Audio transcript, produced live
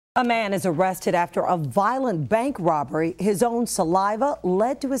A man is arrested after a violent bank robbery. His own saliva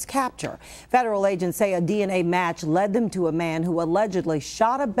led to his capture. Federal agents say a DNA match led them to a man who allegedly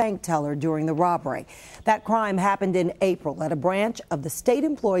shot a bank teller during the robbery. That crime happened in April at a branch of the State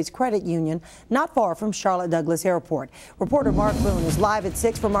Employees Credit Union not far from Charlotte Douglas Airport. Reporter Mark Boone is live at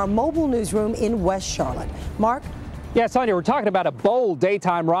 6 from our mobile newsroom in West Charlotte. Mark? Yeah, Sonia, we're talking about a bold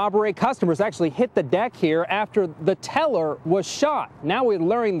daytime robbery. Customers actually hit the deck here after the teller was shot. Now we're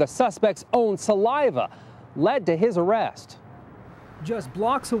learning the suspect's own saliva led to his arrest. Just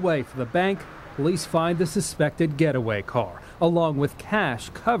blocks away from the bank, police find the suspected getaway car, along with cash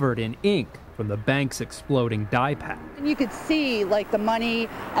covered in ink from the bank's exploding die pack. And you could see like the money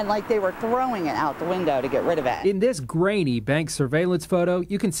and like they were throwing it out the window to get rid of it. In this grainy bank surveillance photo,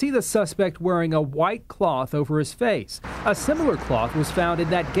 you can see the suspect wearing a white cloth over his face. A similar cloth was found in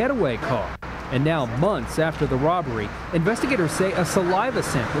that getaway car. And now, months after the robbery, investigators say a saliva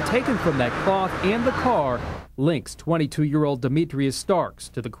sample taken from that cloth and the car links 22-year-old Demetrius Starks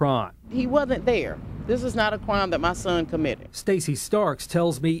to the crime. He wasn't there. This is not a crime that my son committed. Stacey Starks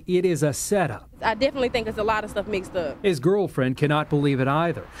tells me it is a setup. I definitely think it's a lot of stuff mixed up. His girlfriend cannot believe it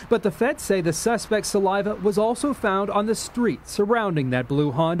either. But the feds say the suspect's saliva was also found on the street surrounding that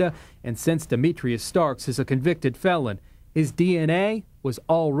blue Honda. And since Demetrius Starks is a convicted felon, his DNA was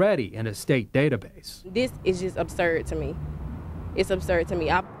already in a state database. This is just absurd to me. It's absurd to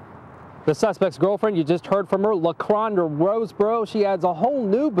me. The suspect's girlfriend, you just heard from her, LaCrondra Roseborough. She adds a whole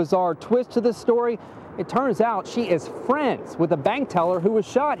new bizarre twist to this story. It turns out she is friends with a bank teller who was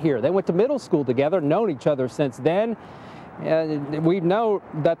shot here. They went to middle school together, known each other since then. We know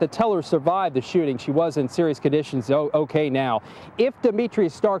that the teller survived the shooting. She was in serious conditions, okay now. If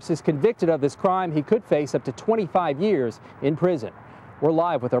Demetrius Starks is convicted of this crime, he could face up to 25 years in prison. We're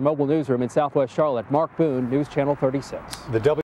live with our mobile newsroom in Southwest Charlotte. Mark Boone, News Channel 36.